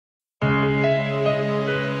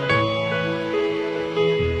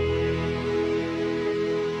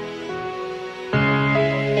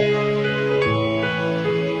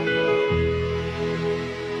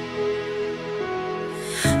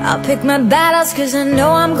I'll pick my battles cause I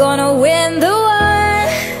know I'm gonna win the war.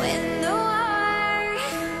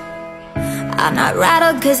 I'm not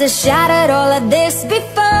rattled cause I shattered all of this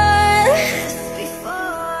before.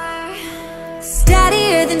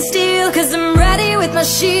 Steadier than steel cause I'm ready with my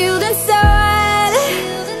shield and sword.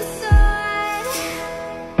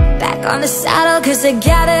 Back on the saddle cause I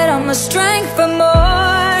gathered all my strength for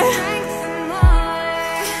more.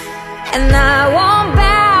 And I won't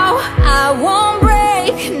bow, I won't break.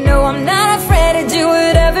 No, I'm not afraid to do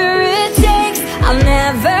whatever it takes. I'll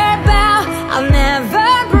never bow, I'll never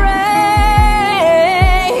break.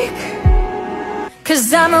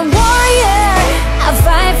 Cause I'm a warrior, I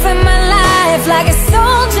fight for my life like a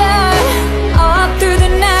soldier. All through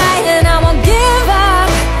the night and I won't give up.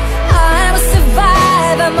 I will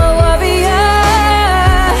survive, I'm a warrior.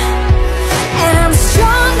 And I'm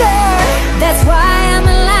stronger, that's why I'm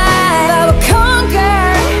alive. I will conquer,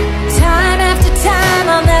 time after time,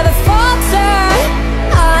 I'll never falter.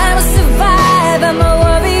 I will survive, I'm a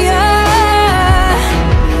warrior.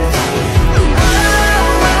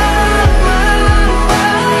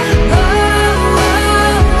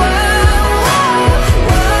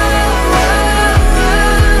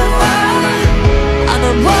 I'm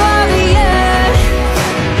a warrior.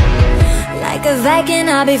 Like a Viking,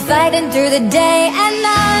 I'll be fighting through the day and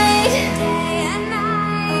night.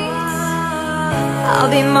 I'll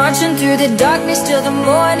be marching through the darkness till the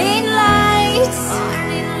morning light.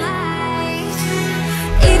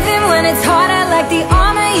 Even when it's harder, like the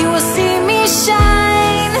armor, you will see me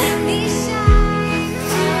shine.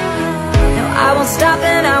 No, I won't stop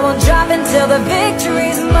and I won't drop until the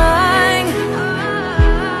victory's mine.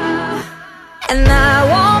 And I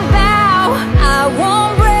won't bow, I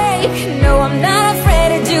won't break. No, I'm not afraid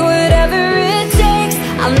to do whatever it takes.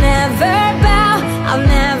 I'll never bow, I'll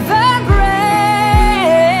never break.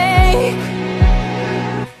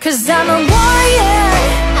 Cause I'm a warrior,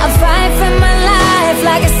 I fight for my life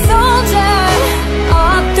like a soldier.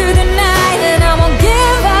 All through the night and I won't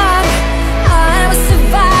give up. I will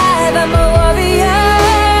survive, I'm a warrior.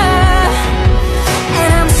 And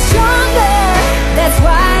I'm stronger, that's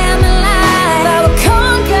why I'm alive. I will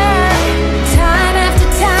conquer, time after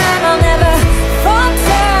time, I'll never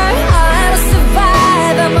falter. I will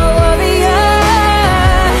survive, I'm a warrior.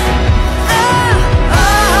 Oh,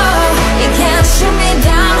 oh, you can't shoot me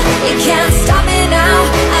down, you can't stop me now.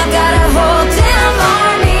 I've got a whole damn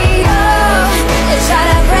army. Oh, they try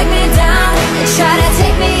to break me down, they try to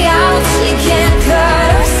take me out. You can't cut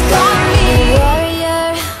or scar me. Warrior,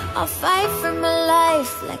 I'll fight for my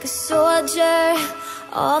life like a soldier.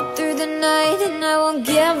 All through the night and I won't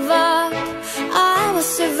give up. I will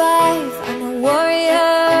survive, I'm a warrior.